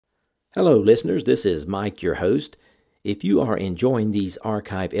Hello, listeners. This is Mike, your host. If you are enjoying these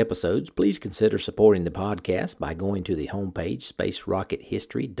archive episodes, please consider supporting the podcast by going to the homepage,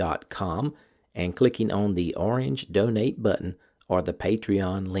 spacerockethistory.com, and clicking on the orange donate button or the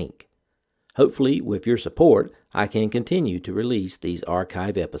Patreon link. Hopefully, with your support, I can continue to release these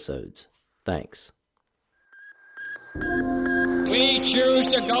archive episodes. Thanks. We choose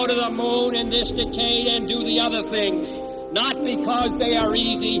to go to the moon in this decade and do the other things, not because they are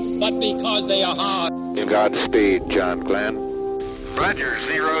easy, but because they are hard. Godspeed, John Glenn. Roger,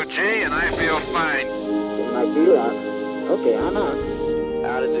 0G, and I feel fine. My feel on. Okay, I'm on.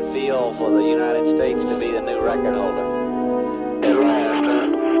 How does it feel for the United States to be the new record holder? At last, huh?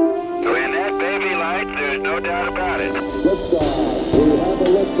 When that baby lights, there's no doubt about it. Liftoff. We have a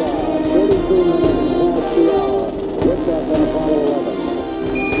liftoff. 32 minutes past the hour. Liftoff on Apollo 11.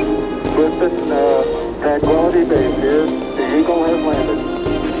 Listen, Tranquility Base here. The Eagle has landed.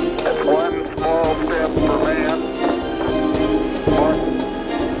 That's one small step for man, one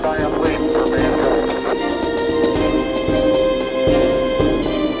giant leap for mankind.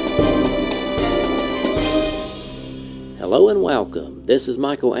 Hello and welcome. This is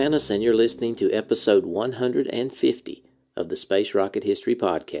Michael Annis, and you're listening to episode 150 of the Space Rocket History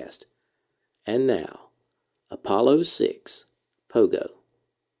Podcast. And now, Apollo 6, Pogo.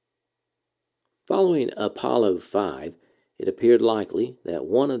 Following Apollo 5, it appeared likely that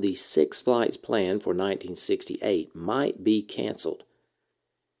one of the 6 flights planned for 1968 might be canceled.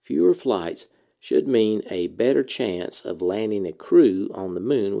 Fewer flights should mean a better chance of landing a crew on the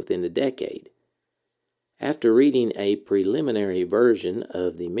moon within the decade. After reading a preliminary version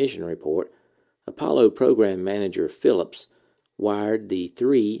of the mission report, Apollo program manager Phillips wired the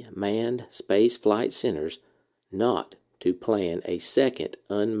 3 manned space flight centers not to plan a second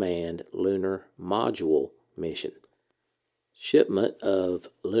unmanned lunar module mission. Shipment of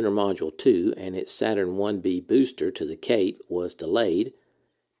Lunar Module 2 and its Saturn V booster to the Cape was delayed,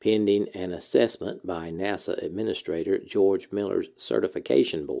 pending an assessment by NASA Administrator George Miller's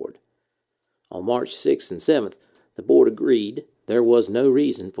Certification Board. On March 6th and 7th, the board agreed there was no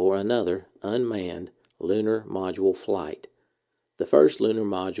reason for another unmanned lunar module flight. The first lunar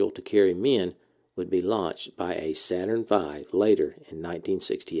module to carry men would be launched by a Saturn V later in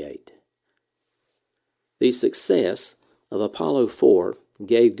 1968. The success of Apollo 4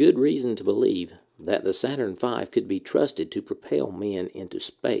 gave good reason to believe that the Saturn V could be trusted to propel men into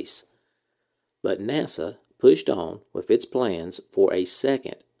space. But NASA pushed on with its plans for a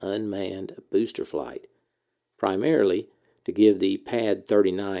second unmanned booster flight, primarily to give the Pad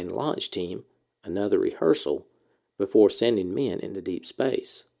 39 launch team another rehearsal before sending men into deep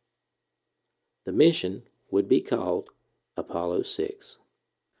space. The mission would be called Apollo 6.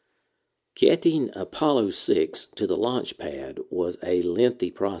 Getting Apollo 6 to the launch pad was a lengthy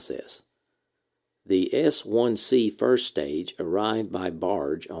process. The S-1C first stage arrived by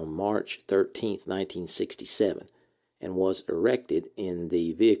barge on March 13, 1967, and was erected in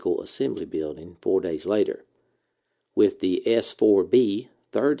the Vehicle Assembly Building 4 days later, with the S-4B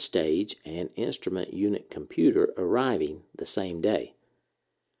third stage and instrument unit computer arriving the same day.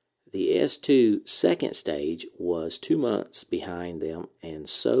 The S-2 second stage was 2 months behind them, and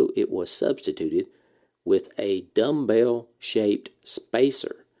so it was substituted with a dumbbell-shaped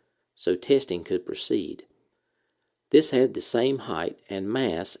spacer so testing could proceed. This had the same height and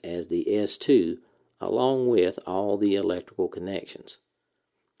mass as the S-2, along with all the electrical connections.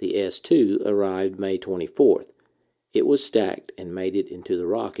 The S-2 arrived May 24th. It was stacked and made it into the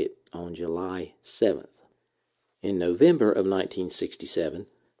rocket on July 7th. In November of 1967,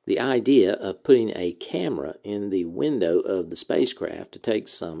 the idea of putting a camera in the window of the spacecraft to take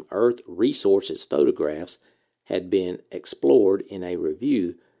some Earth resources photographs had been explored in a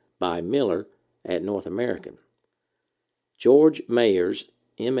review by Miller at North American. George Mayer's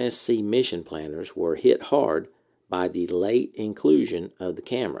MSC mission planners were hit hard by the late inclusion of the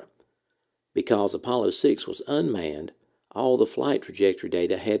camera. Because Apollo 6 was unmanned, all the flight trajectory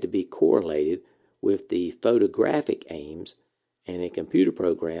data had to be correlated with the photographic aims, and a computer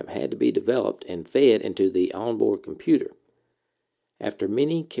program had to be developed and fed into the onboard computer. After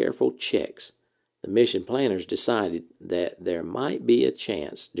many careful checks, the mission planners decided that there might be a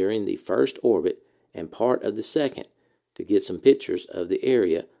chance during the first orbit and part of the second to get some pictures of the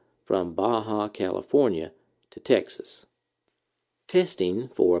area from Baja California to Texas. Testing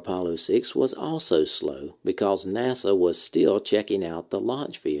for Apollo 6 was also slow because NASA was still checking out the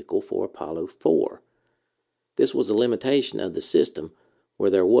launch vehicle for Apollo 4. This was a limitation of the system where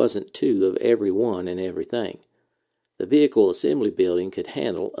there wasn't 2 of every one and everything. The Vehicle Assembly Building could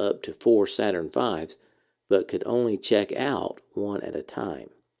handle up to 4 Saturn V's, but could only check out one at a time.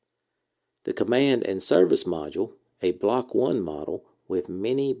 The Command and Service Module, a Block 1 model with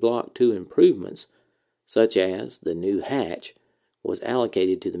many Block 2 improvements, such as the new hatch, was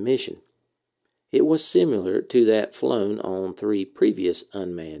allocated to the mission. It was similar to that flown on 3 previous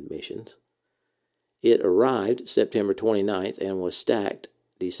unmanned missions. It arrived September 29th and was stacked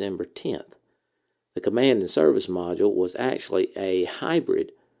December 10th. The Command and Service Module was actually a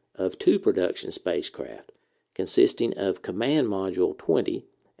hybrid of 2 production spacecraft, consisting of Command Module 20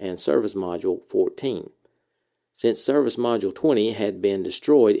 and Service Module 14. Since Service Module 20 had been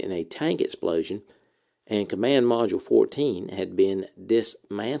destroyed in a tank explosion and Command Module 14 had been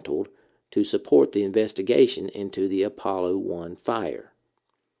dismantled to support the investigation into the Apollo 1 fire.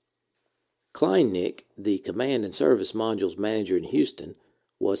 Kleinnick, the Command and Service Module's manager in Houston,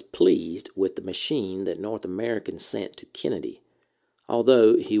 was pleased with the machine that North American sent to Kennedy,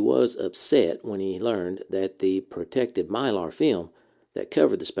 although he was upset when he learned that the protective mylar film that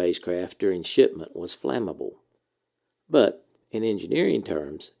covered the spacecraft during shipment was flammable. But, in engineering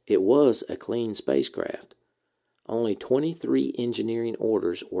terms, it was a clean spacecraft. Only 23 engineering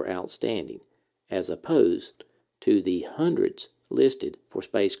orders were outstanding, as opposed to the hundreds listed for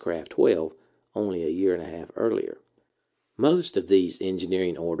Spacecraft 12 only a year and a half earlier. Most of these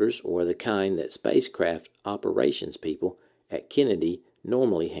engineering orders were the kind that spacecraft operations people at Kennedy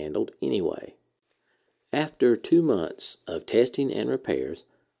normally handled anyway. After 2 months of testing and repairs,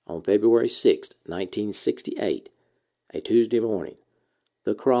 on February 6, 1968, a Tuesday morning,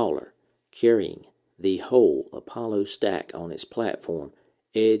 the crawler, carrying the whole Apollo stack on its platform,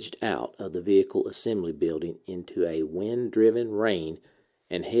 edged out of the vehicle assembly building into a wind-driven rain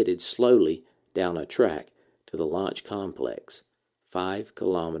and headed slowly down a track to the launch complex, 5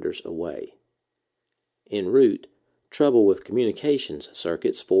 kilometers away. En route, trouble with communications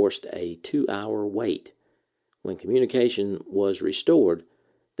circuits forced a 2-hour wait. When communication was restored,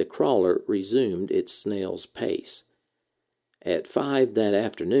 the crawler resumed its snail's pace. At 5 that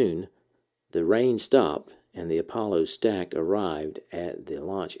afternoon, the rain stopped and the Apollo stack arrived at the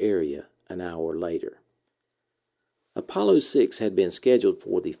launch area an hour later. Apollo 6 had been scheduled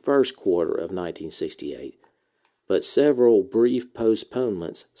for the first quarter of 1968, but several brief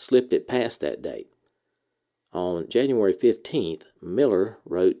postponements slipped it past that date. On January 15th, Miller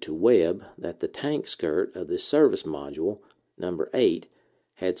wrote to Webb that the tank skirt of the service module, number 8,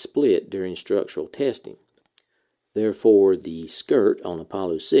 had split during structural testing. Therefore, the skirt on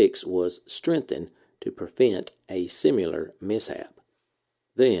Apollo 6 was strengthened to prevent a similar mishap.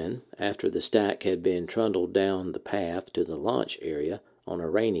 Then, after the stack had been trundled down the path to the launch area on a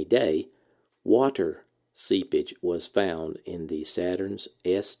rainy day, water seepage was found in the Saturn's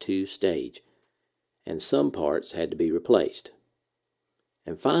S2 stage, and some parts had to be replaced.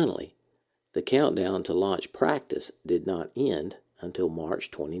 And finally, the countdown to launch practice did not end until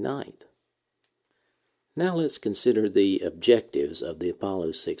March 29th. Now let's consider the objectives of the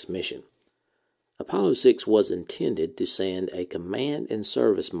Apollo 6 mission. Apollo 6 was intended to send a command and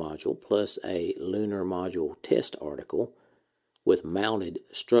service module plus a lunar module test article with mounted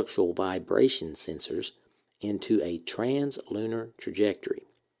structural vibration sensors into a trans-lunar trajectory.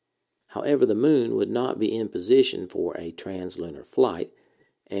 However, the moon would not be in position for a translunar flight,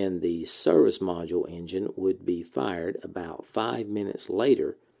 and the service module engine would be fired about 5 minutes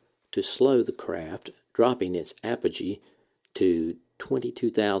later to slow the craft, dropping its apogee to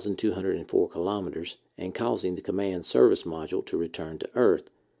 22,204 kilometers and causing the command service module to return to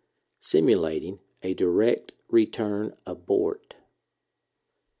Earth, simulating a direct return abort.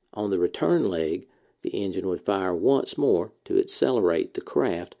 On the return leg, the engine would fire once more to accelerate the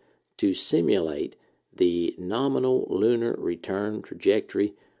craft to simulate the nominal lunar return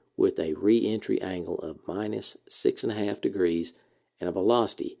trajectory with a re-entry angle of minus 6.5 degrees and a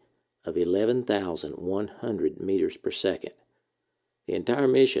velocity of 11,100 meters per second. The entire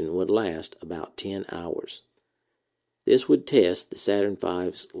mission would last about 10 hours. This would test the Saturn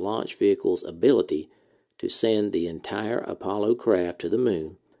V's launch vehicle's ability to send the entire Apollo craft to the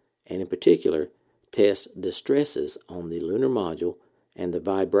moon, and in particular, test the stresses on the lunar module and the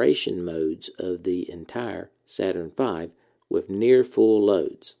vibration modes of the entire Saturn V with near full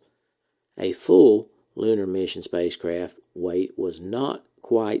loads. A full lunar mission spacecraft weight was not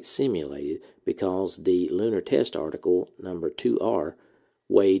quite simulated because the lunar test article number 2R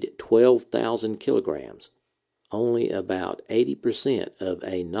weighed 12,000 kilograms, only about 80% of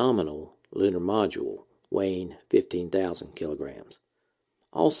a nominal lunar module weighing 15,000 kilograms.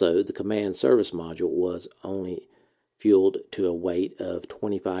 Also, the command service module was only fueled to a weight of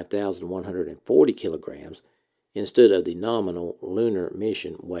 25,140 kilograms instead of the nominal lunar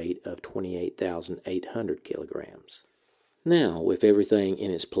mission weight of 28,800 kilograms. Now, with everything in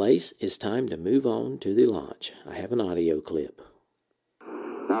its place, it's time to move on to the launch. I have an audio clip.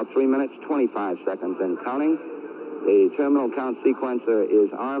 Now 3 minutes, 25 seconds and counting. The terminal count sequencer is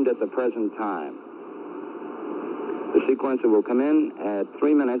armed at the present time. The sequencer will come in at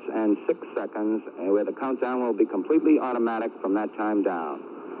 3 minutes and 6 seconds, where the countdown will be completely automatic from that time down.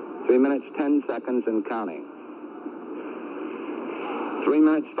 3 minutes, 10 seconds and counting. 3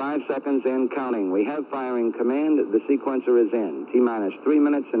 minutes, 5 seconds and counting. We have firing command. The sequencer is in. T-minus 3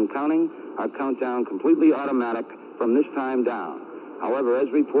 minutes and counting. Our countdown completely automatic from this time down. However, as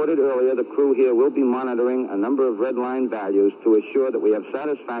reported earlier, the crew here will be monitoring a number of red line values to assure that we have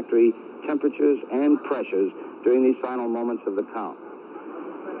satisfactory temperatures and pressures during these final moments of the count.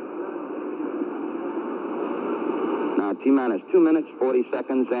 Now, T-minus 2 minutes, 40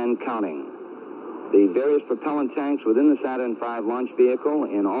 seconds and counting. The various propellant tanks within the Saturn V launch vehicle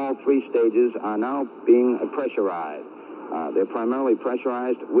in all 3 stages are now being pressurized. They're primarily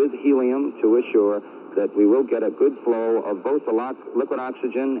pressurized with helium to assure that we will get a good flow of both the liquid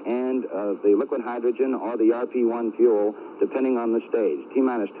oxygen and the liquid hydrogen or the RP1 fuel, depending on the stage.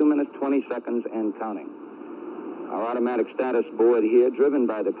 T-minus 2 minutes, 20 seconds and counting. Our automatic status board here, driven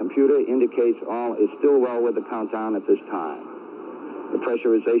by the computer, indicates all is still well with the countdown at this time. The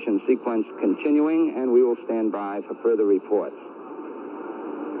pressurization sequence continuing, and we will stand by for further reports.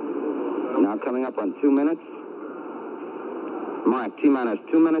 Now coming up on 2 minutes. Mark, T-minus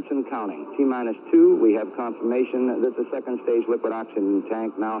 2 minutes and counting. T-minus 2, we have confirmation that the second stage liquid oxygen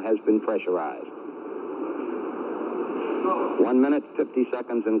tank now has been pressurized. 1 minute, 50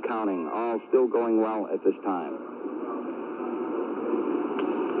 seconds and counting. All still going well at this time.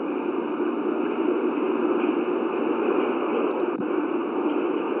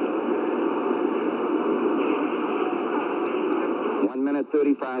 Minute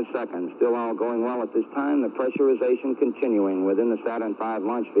 35 seconds. Still all going well at this time. The pressurization continuing within the Saturn V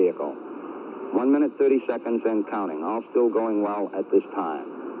launch vehicle. 1 minute 30 seconds and counting. All still going well at this time.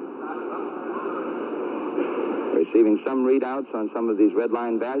 Receiving some readouts on some of these red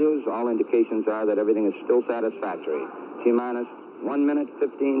line values. All indications are that everything is still satisfactory. T-minus 1 minute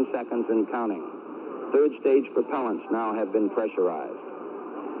 15 seconds and counting. Third stage propellants now have been pressurized.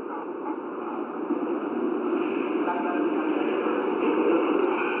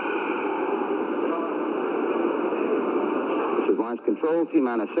 Launch control,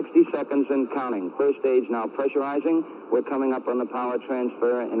 T-minus 60 seconds and counting. First stage now pressurizing. We're coming up on the power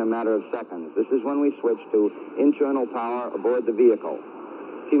transfer in a matter of seconds. This is when we switch to internal power aboard the vehicle.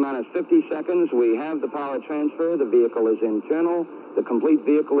 T-minus 50 seconds. We have the power transfer. The vehicle is internal. The complete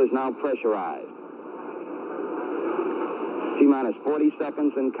vehicle is now pressurized. T-minus 40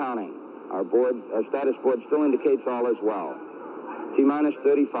 seconds and counting. Our status board still indicates all is well. T-minus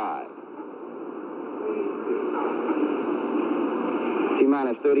 35.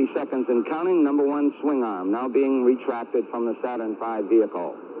 T-minus 30 seconds and counting. Number 1 swing arm now being retracted from the Saturn V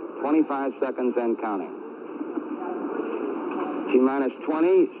vehicle. 25 seconds and counting. T-minus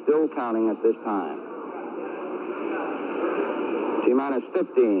 20, still counting at this time. T-minus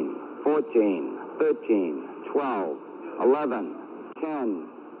 15, 14, 13, 12, 11, 10,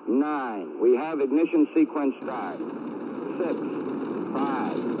 9. We have ignition sequence start. 6,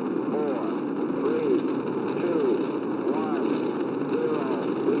 5, 4, 3, 2, 1.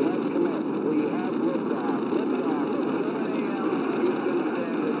 We have commit. We have liftoff. Liftoff at 7 a.m. Eastern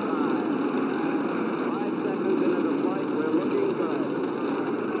Standard Time. 5 seconds into the flight, we're looking good.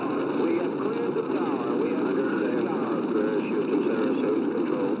 We have cleared the tower. We have cleared the tower. Houston Center assumes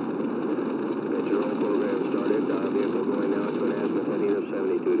control. Engine roll program started. Vehicle going now to an azimuth heading of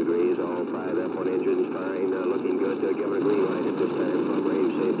 72 degrees. All 5 F1 engines firing. Looking good. Give it a green light at this time from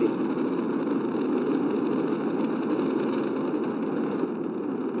range safety.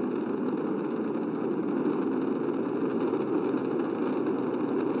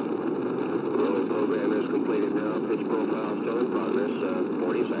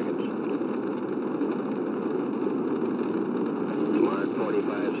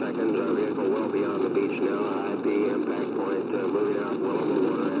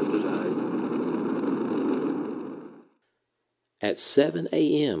 At 7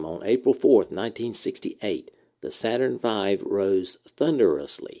 a.m. on April 4th, 1968, the Saturn V rose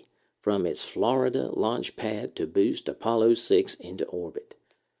thunderously from its Florida launch pad to boost Apollo 6 into orbit.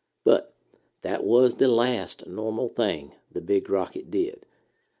 But that was the last normal thing the big rocket did.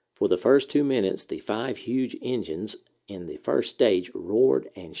 For the first 2 minutes, the 5 huge engines in the first stage roared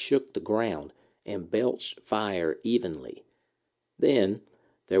and shook the ground and belched fire evenly. Then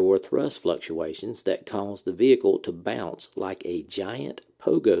there were thrust fluctuations that caused the vehicle to bounce like a giant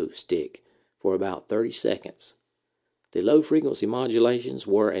pogo stick for about 30 seconds. The low-frequency modulations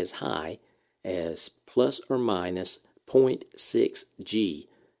were as high as plus or minus 0.6 G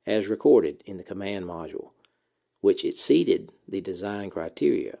as recorded in the command module, which exceeded the design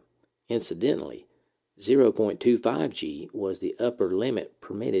criteria. Incidentally, 0.25 G was the upper limit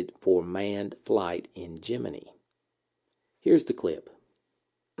permitted for manned flight in Gemini. Here's the clip.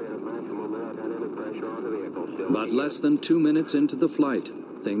 But less than 2 minutes into the flight,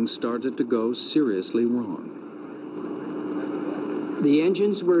 things started to go seriously wrong. The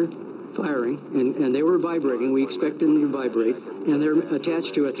engines were firing, and they were vibrating. We expected them to vibrate, and they're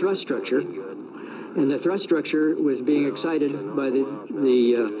attached to a thrust structure, and the thrust structure was being excited by the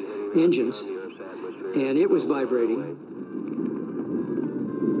engines, and it was vibrating.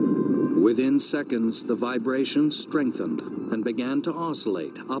 Within seconds, the vibration strengthened and began to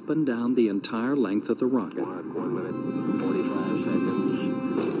oscillate up and down the entire length of the rocket. 1 minute, 45 seconds.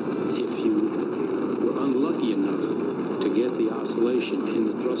 If you were unlucky enough to get the oscillation in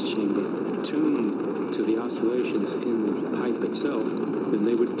the thrust chamber tuned to the oscillations in the pipe itself, then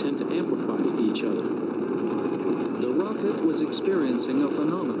they would tend to amplify each other. The rocket was experiencing a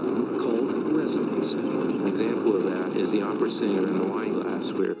phenomenon called resonance. An example of that is the opera singer in the wine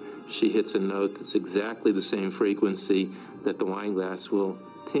glass, where she hits a note that's exactly the same frequency that the wine glass will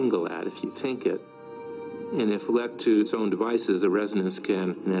tingle at if you tink it. And if left to its own devices, the resonance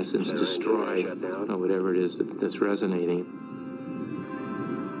can, in essence, destroy whatever it is that's resonating.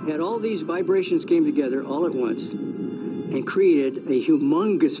 And all these vibrations came together all at once and created a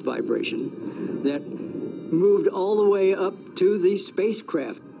humongous vibration that moved all the way up to the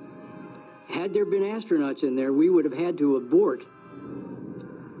spacecraft. Had there been astronauts in there, we would have had to abort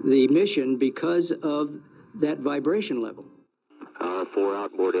the mission because of that vibration level. Our 4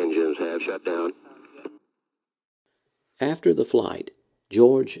 outboard engines have shut down. After the flight,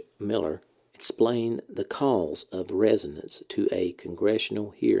 George Miller explained the cause of resonance to a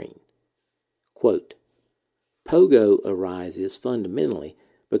congressional hearing. Quote, Pogo arises fundamentally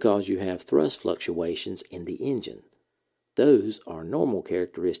because you have thrust fluctuations in the engine. Those are normal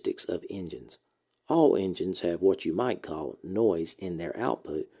characteristics of engines. All engines have what you might call noise in their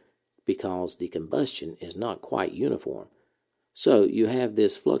output because the combustion is not quite uniform. So you have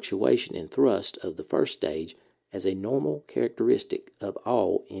this fluctuation in thrust of the first stage as a normal characteristic of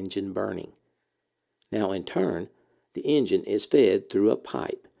all engine burning. Now in turn, the engine is fed through a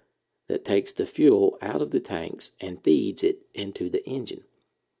pipe that takes the fuel out of the tanks and feeds it into the engine.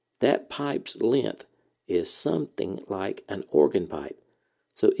 That pipe's length is something like an organ pipe,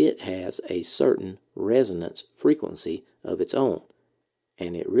 so it has a certain resonance frequency of its own,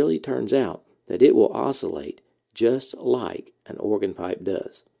 and it really turns out that it will oscillate just like an organ pipe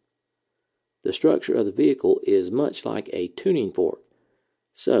does. The structure of the vehicle is much like a tuning fork,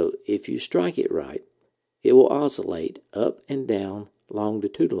 so if you strike it right, it will oscillate up and down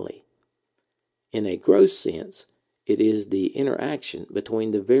longitudinally. In a gross sense, it is the interaction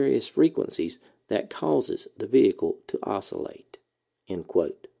between the various frequencies that causes the vehicle to oscillate. End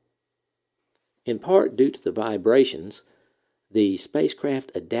quote. In part due to the vibrations, the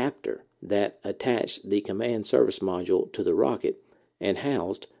spacecraft adapter that attached the command service module to the rocket and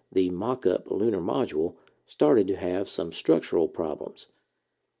housed the mock-up lunar module started to have some structural problems.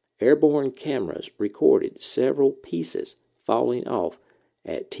 Airborne cameras recorded several pieces falling off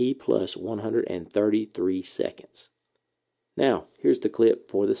at T plus 133 seconds. Now, here's the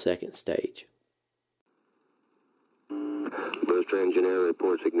clip for the second stage. Booster engineer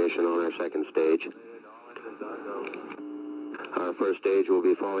reports ignition on our second stage. Our first stage will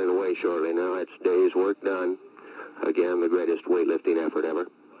be falling away shortly. Now it's day's work done. Again, the greatest weightlifting effort ever.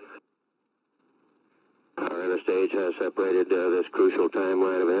 Our inner stage has separated this crucial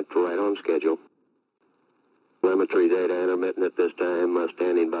timeline event right on schedule. Telemetry data intermittent at this time,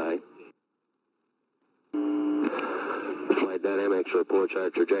 standing by. Flight dynamics reports our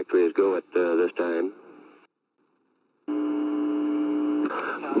trajectory is go at this time.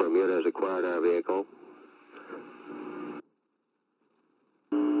 Bermuda has acquired our vehicle.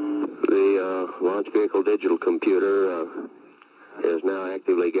 The launch vehicle digital computer is now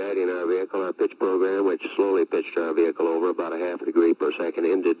actively guiding our vehicle. Our pitch program, which slowly pitched our vehicle over about a half a degree per second,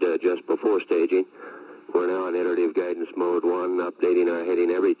 ended just before staging. We're now in iterative guidance mode 1, updating our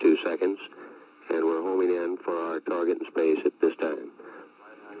heading every 2 seconds, and we're homing in for our target in space at this time.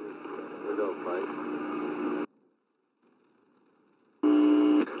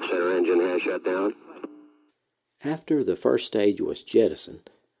 Center engine has shut down. After the first stage was jettisoned,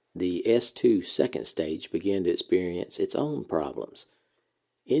 the S2 second stage began to experience its own problems.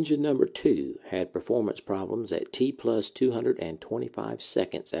 Engine number 2 had performance problems at T plus 225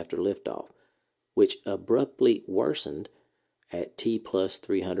 seconds after liftoff, which abruptly worsened at T plus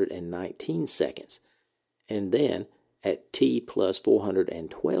 319 seconds. And then, at T plus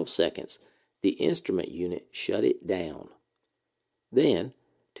 412 seconds, the instrument unit shut it down. Then,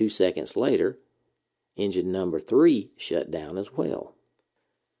 2 seconds later, engine number 3 shut down as well.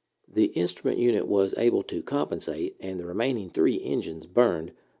 The instrument unit was able to compensate, and the remaining 3 engines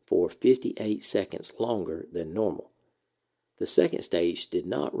burned for 58 seconds longer than normal. The second stage did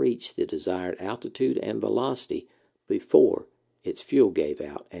not reach the desired altitude and velocity before its fuel gave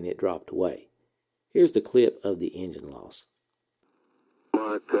out and it dropped away. Here's the clip of the engine loss.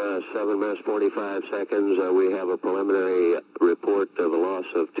 Mark 7 minutes 45 seconds. We have a preliminary report of a loss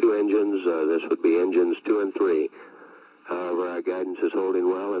of 2 engines. This would be engines 2 and 3. However, our guidance is holding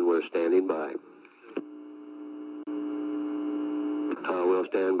well and we're standing by. We'll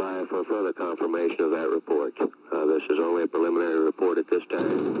stand by for further confirmation of that report. This is only a preliminary report at this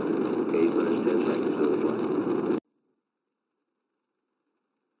time. 8 minutes 10 seconds of the flight.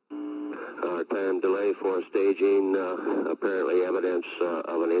 Our time delay for staging, apparently evidence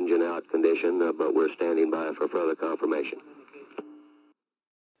of an engine out condition, but we're standing by for further confirmation.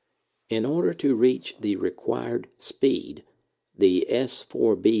 In order to reach the required speed, the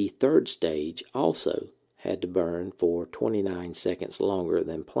S4B third stage also had to burn for 29 seconds longer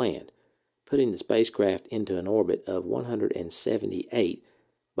than planned, putting the spacecraft into an orbit of 178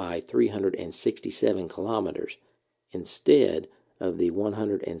 by 367 kilometers instead of the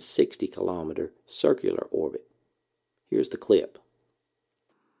 160-kilometer circular orbit. Here's the clip.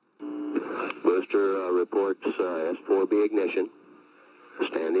 Booster reports S4B ignition.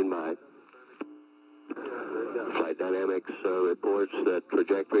 Standing by. Flight Dynamics reports that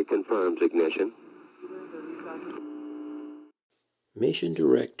trajectory confirms ignition. Mission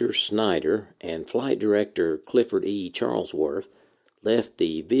Director Snyder and Flight Director Clifford E. Charlesworth left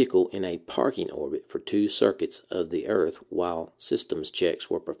the vehicle in a parking orbit for 2 circuits of the Earth while systems checks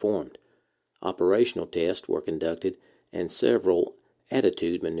were performed. Operational tests were conducted and several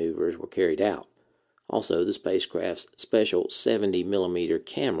attitude maneuvers were carried out. Also, the spacecraft's special 70mm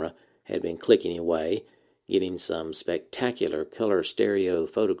camera had been clicking away, getting some spectacular color stereo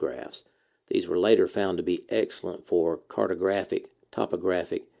photographs. These were later found to be excellent for cartographic,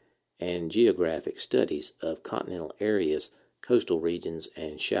 topographic, and geographic studies of continental areas, coastal regions,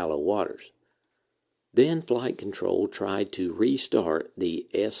 and shallow waters. Then Flight Control tried to restart the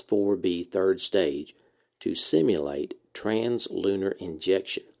S4B third stage to simulate translunar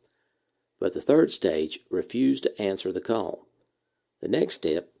injection, but the third stage refused to answer the call. The next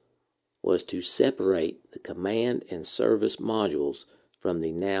step was to separate the command and service modules from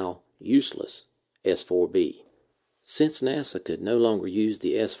the now useless S4B. Since NASA could no longer use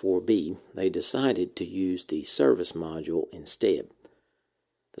the S4B, they decided to use the service module instead.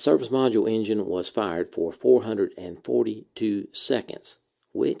 The service module engine was fired for 442 seconds,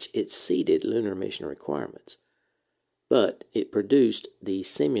 which exceeded lunar mission requirements. But it produced the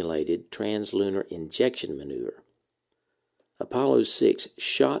simulated translunar injection maneuver. Apollo 6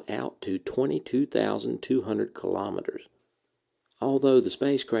 shot out to 22,200 kilometers. Although the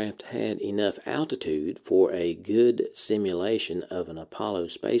spacecraft had enough altitude for a good simulation of an Apollo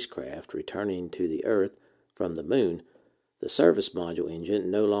spacecraft returning to the Earth from the Moon, the service module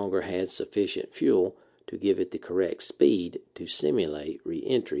engine no longer had sufficient fuel to give it the correct speed to simulate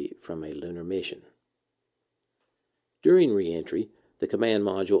re-entry from a lunar mission. During re-entry, the command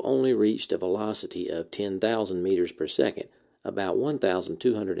module only reached a velocity of 10,000 meters per second, about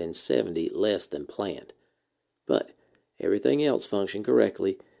 1,270 less than planned. But everything else functioned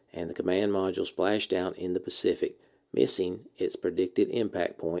correctly, and the command module splashed down in the Pacific, missing its predicted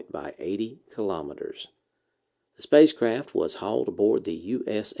impact point by 80 kilometers. The spacecraft was hauled aboard the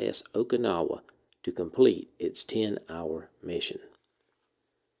USS Okinawa to complete its 10-hour mission.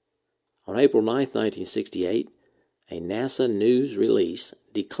 On April 9, 1968, a NASA news release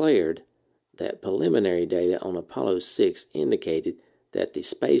declared that preliminary data on Apollo 6 indicated that the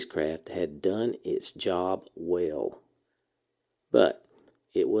spacecraft had done its job well. But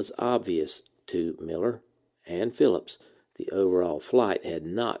it was obvious to Miller and Phillips the overall flight had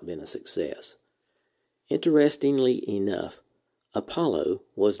not been a success. Interestingly enough, Apollo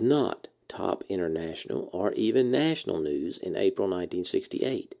was not top international or even national news in April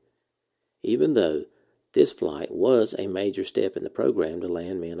 1968, even though this flight was a major step in the program to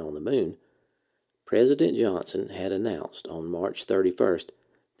land men on the Moon. President Johnson had announced on March 31st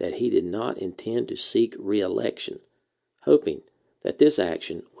that he did not intend to seek re-election, hoping that this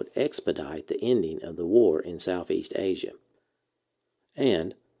action would expedite the ending of the war in Southeast Asia.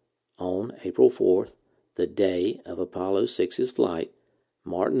 And on April 4th, the day of Apollo 6's flight,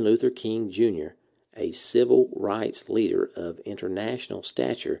 Martin Luther King Jr. a civil rights leader of international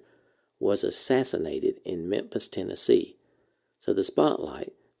stature, was assassinated in Memphis, Tennessee, so the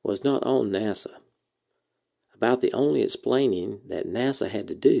spotlight was not on NASA. About the only explaining that NASA had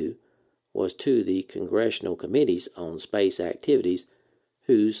to do was to the Congressional Committees on Space Activities,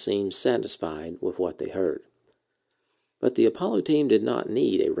 who seemed satisfied with what they heard. But the Apollo team did not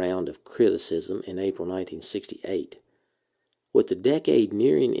need a round of criticism in April 1968. With the decade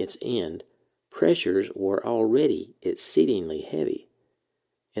nearing its end, pressures were already exceedingly heavy.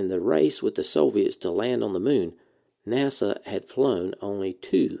 In the race with the Soviets to land on the moon, NASA had flown only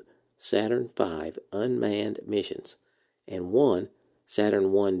 2 Saturn V unmanned missions and 1 Saturn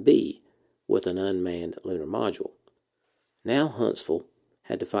 1B with an unmanned lunar module. Now Huntsville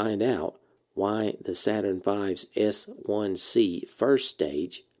had to find out why the Saturn V's S1C first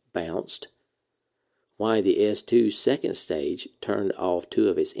stage bounced, why the S2 second stage turned off 2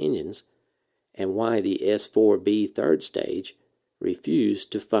 of its engines, and why the S4B third stage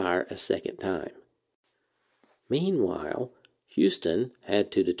refused to fire a second time. Meanwhile, Houston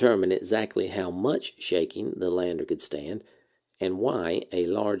had to determine exactly how much shaking the lander could stand and why a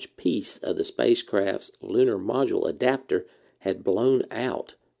large piece of the spacecraft's lunar module adapter had blown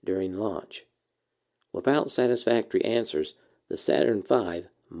out during launch. Without satisfactory answers, the Saturn V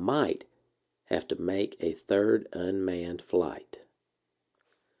might have to make a third unmanned flight.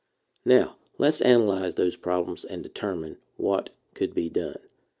 Now, let's analyze those problems and determine what could be done.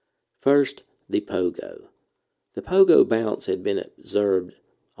 First, the Pogo. The Pogo bounce had been observed,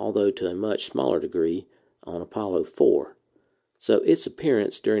 although to a much smaller degree, on Apollo 4, so its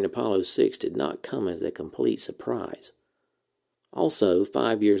appearance during Apollo 6 did not come as a complete surprise. Also,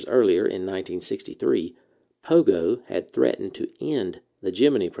 5 years earlier, in 1963, Pogo had threatened to end the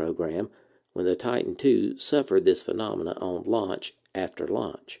Gemini program when the Titan II suffered this phenomena on launch after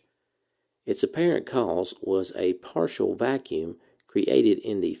launch. Its apparent cause was a partial vacuum created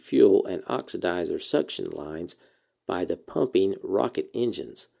in the fuel and oxidizer suction lines by the pumping rocket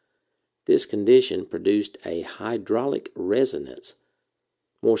engines. This condition produced a hydraulic resonance.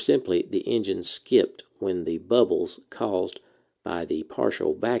 More simply, the engine skipped when the bubbles caused by the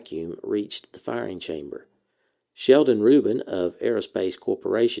partial vacuum reached the firing chamber. Sheldon Rubin of Aerospace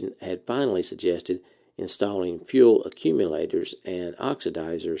Corporation had finally suggested installing fuel accumulators and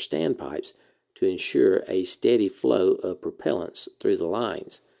oxidizer standpipes to ensure a steady flow of propellants through the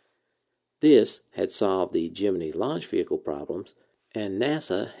lines. This had solved the Gemini launch vehicle problems, and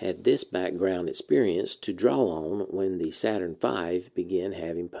NASA had this background experience to draw on when the Saturn V began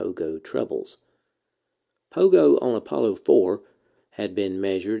having Pogo troubles. Pogo on Apollo 4 had been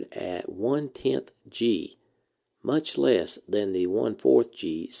measured at 1/10 G, much less than the 1/4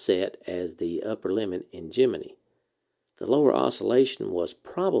 G set as the upper limit in Gemini. The lower oscillation was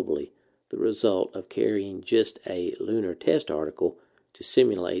probably the result of carrying just a lunar test article to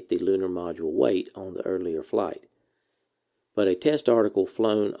simulate the lunar module weight on the earlier flight. But a test article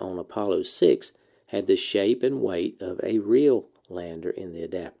flown on Apollo 6 had the shape and weight of a real lander in the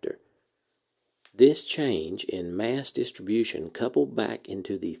adapter. This change in mass distribution coupled back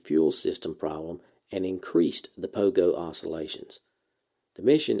into the fuel system problem and increased the Pogo oscillations. The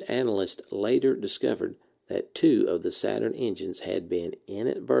mission analyst later discovered that 2 of the Saturn engines had been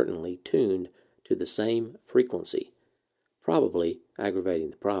inadvertently tuned to the same frequency, probably aggravating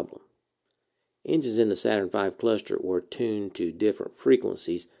the problem. Engines in the Saturn V cluster were tuned to different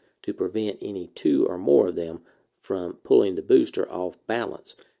frequencies to prevent any 2 or more of them from pulling the booster off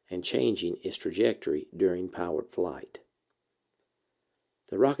balance and changing its trajectory during powered flight.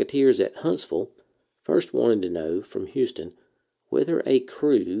 The Rocketeers at Huntsville first wanted to know from Houston whether a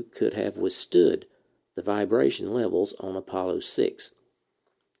crew could have withstood the vibration levels on Apollo 6.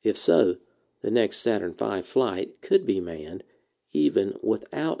 If so, the next Saturn V flight could be manned even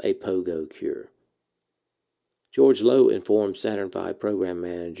without a Pogo cure. George Lowe informed Saturn V program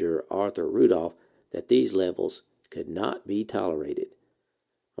manager Arthur Rudolph that these levels could not be tolerated.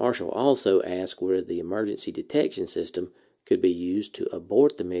 Marshall also asked whether the emergency detection system could be used to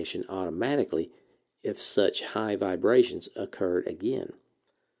abort the mission automatically if such high vibrations occurred again.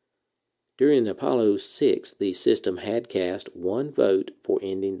 During Apollo 6, the system had cast 1 vote for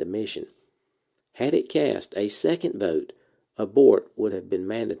ending the mission. Had it cast a second vote, abort would have been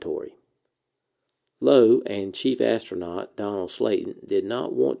mandatory. Lowe and Chief Astronaut Donald Slayton did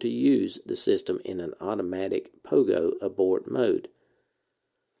not want to use the system in an automatic Pogo abort mode.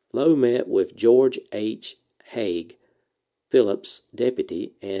 Lowe met with George H. Haig, Phillips'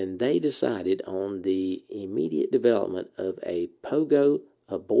 deputy, and they decided on the immediate development of a Pogo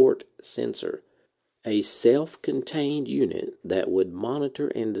abort sensor, a self-contained unit that would monitor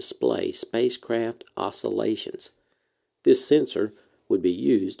and display spacecraft oscillations. This sensor would be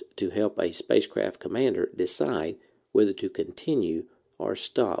used to help a spacecraft commander decide whether to continue or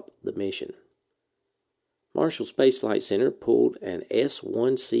stop the mission. Marshall Space Flight Center pulled an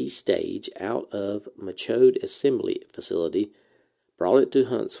S-1C stage out of Machode Assembly Facility, brought it to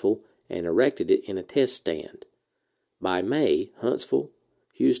Huntsville, and erected it in a test stand. By May, Huntsville,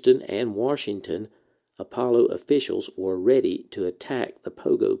 Houston, and Washington Apollo officials were ready to attack the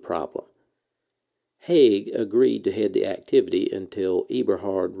Pogo problem. Haig agreed to head the activity until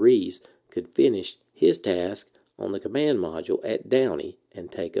Eberhard Reeves could finish his task on the command module at Downey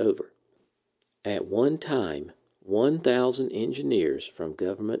and take over. At one time, 1,000 engineers from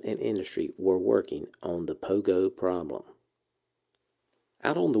government and industry were working on the Pogo problem.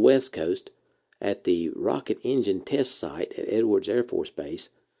 Out on the West Coast, at the rocket engine test site at Edwards Air Force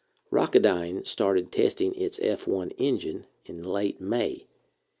Base, Rocketdyne started testing its F-1 engine in late May.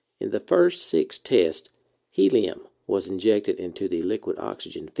 In the first 6 tests, helium was injected into the liquid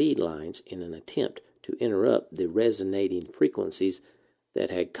oxygen feed lines in an attempt to interrupt the resonating frequencies that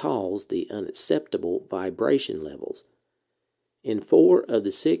had caused the unacceptable vibration levels. In 4 of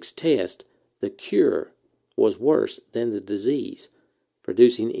the 6 tests, the cure was worse than the disease,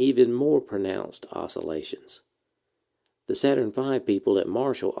 producing even more pronounced oscillations. The Saturn V people at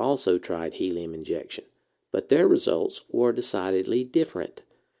Marshall also tried helium injection, but their results were decidedly different.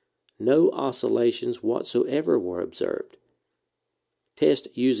 No oscillations whatsoever were observed. Tests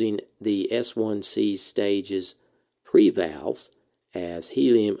using the S-1C stage's pre-valves as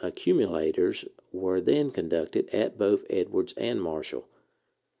helium accumulators were then conducted at both Edwards and Marshall.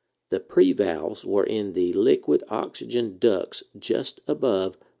 The pre-valves were in the liquid oxygen ducts just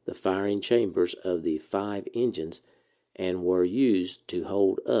above the firing chambers of the 5 engines and were used to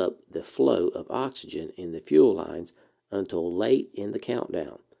hold up the flow of oxygen in the fuel lines until late in the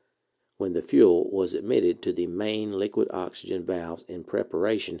countdown, when the fuel was admitted to the main liquid oxygen valves in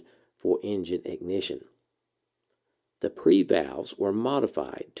preparation for engine ignition. The pre-valves were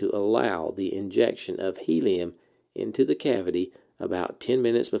modified to allow the injection of helium into the cavity about 10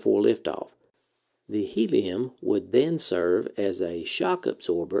 minutes before liftoff. The helium would then serve as a shock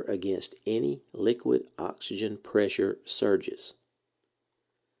absorber against any liquid oxygen pressure surges.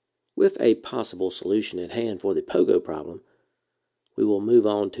 With a possible solution at hand for the Pogo problem, we will move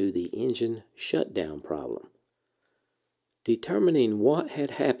on to the engine shutdown problem. Determining what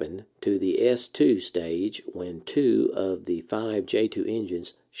had happened to the S2 stage when 2 of the 5 J2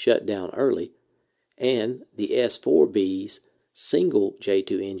 engines shut down early, and the S4B's single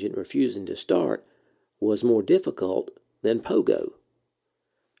J2 engine refusing to start, was more difficult than Pogo.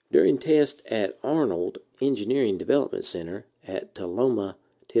 During tests at Arnold Engineering Development Center at Tacoma,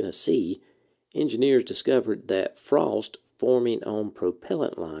 Tennessee, engineers discovered that frost forming on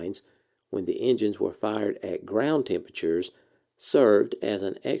propellant lines when the engines were fired at ground temperatures served as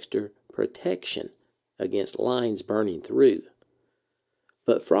an extra protection against lines burning through.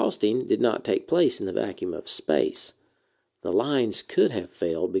 But frosting did not take place in the vacuum of space. The lines could have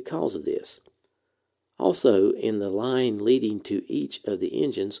failed because of this. Also, in the line leading to each of the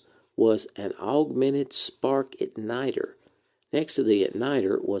engines was an augmented spark igniter. Next to the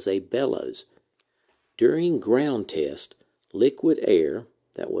igniter was a bellows. During ground test, liquid air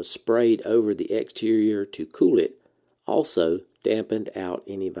that was sprayed over the exterior to cool it also dampened out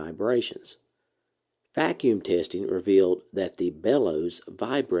any vibrations. Vacuum testing revealed that the bellows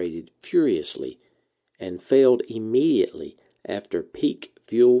vibrated furiously and failed immediately after peak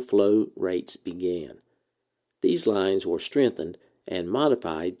fuel flow rates began. These lines were strengthened and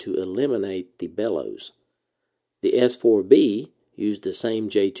modified to eliminate the bellows. The S4B used the same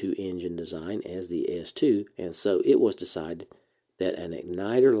J2 engine design as the S2, and so it was decided that an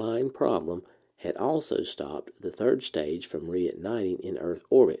igniter line problem had also stopped the 3rd stage from reigniting in Earth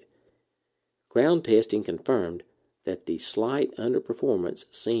orbit. Ground testing confirmed that the slight underperformance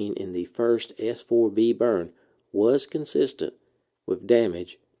seen in the first S4B burn was consistent with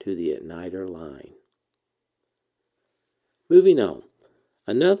damage to the igniter line. Moving on,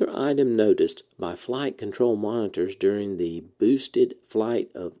 another item noticed by flight control monitors during the boosted flight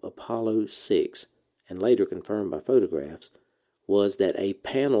of Apollo 6, and later confirmed by photographs, was that a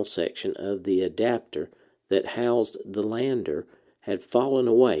panel section of the adapter that housed the lander had fallen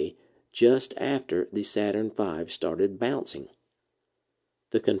away just after the Saturn V started bouncing.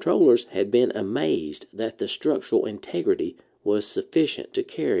 The controllers had been amazed that the structural integrity was sufficient to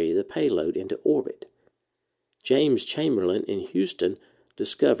carry the payload into orbit. James Chamberlain in Houston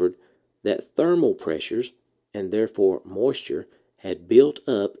discovered that thermal pressures, and therefore moisture, had built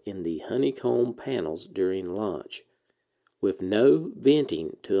up in the honeycomb panels during launch. With no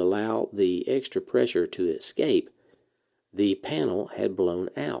venting to allow the extra pressure to escape, the panel had blown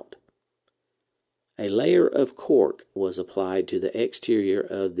out. A layer of cork was applied to the exterior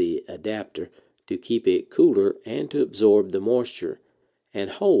of the adapter to keep it cooler and to absorb the moisture, and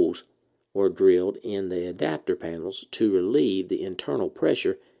holes were drilled in the adapter panels to relieve the internal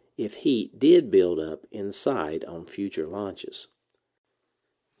pressure if heat did build up inside on future launches.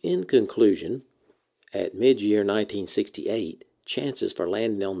 In conclusion, at mid-year 1968, chances for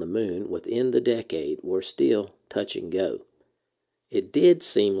landing on the moon within the decade were still touch and go. It did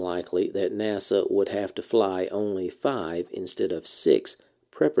seem likely that NASA would have to fly only 5 instead of 6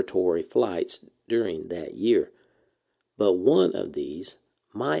 preparatory flights during that year, but one of these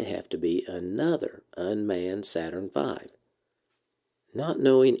might have to be another unmanned Saturn V. Not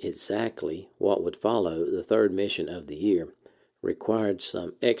knowing exactly what would follow, the third mission of the year required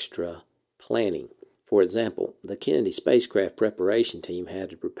some extra planning. For example, the Kennedy spacecraft preparation team had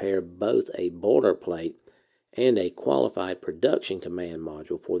to prepare both a boilerplate and a qualified production command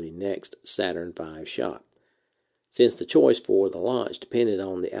module for the next Saturn V shot, since the choice for the launch depended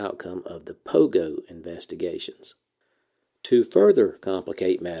on the outcome of the Pogo investigations. To further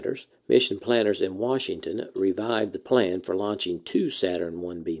complicate matters, mission planners in Washington revived the plan for launching 2 Saturn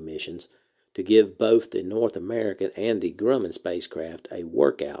 1B missions to give both the North American and the Grumman spacecraft a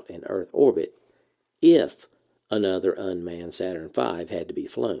workout in Earth orbit if another unmanned Saturn V had to be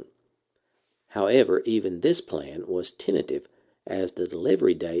flown. However, even this plan was tentative, as the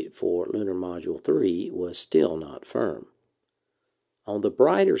delivery date for Lunar Module 3 was still not firm. On the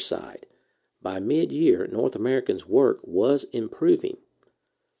brighter side, by mid-year, North American's work was improving.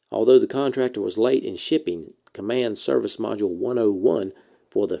 Although the contractor was late in shipping Command Service Module 101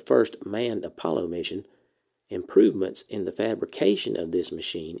 for the first manned Apollo mission, improvements in the fabrication of this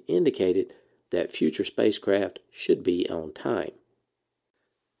machine indicated that future spacecraft should be on time.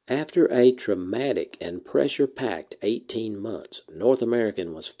 After a traumatic and pressure-packed 18 months, North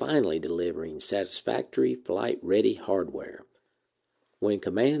American was finally delivering satisfactory flight-ready hardware. When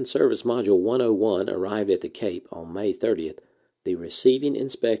Command Service Module 101 arrived at the Cape on May 30th, the receiving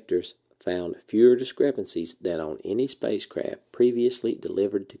inspectors found fewer discrepancies than on any spacecraft previously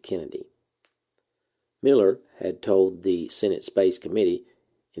delivered to Kennedy. Miller had told the Senate Space Committee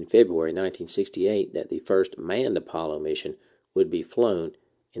in February 1968 that the first manned Apollo mission would be flown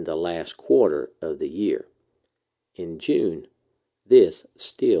in the last quarter of the year. In June, this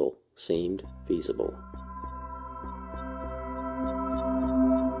still seemed feasible.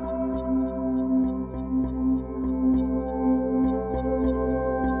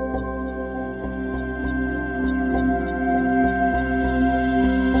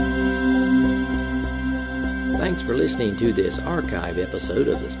 Thanks for listening to this archive episode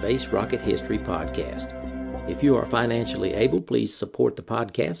of the Space Rocket History Podcast. If you are financially able, please support the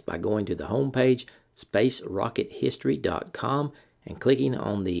podcast by going to the homepage, spacerockethistory.com, and clicking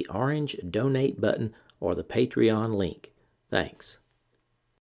on the orange Donate button or the Patreon link. Thanks.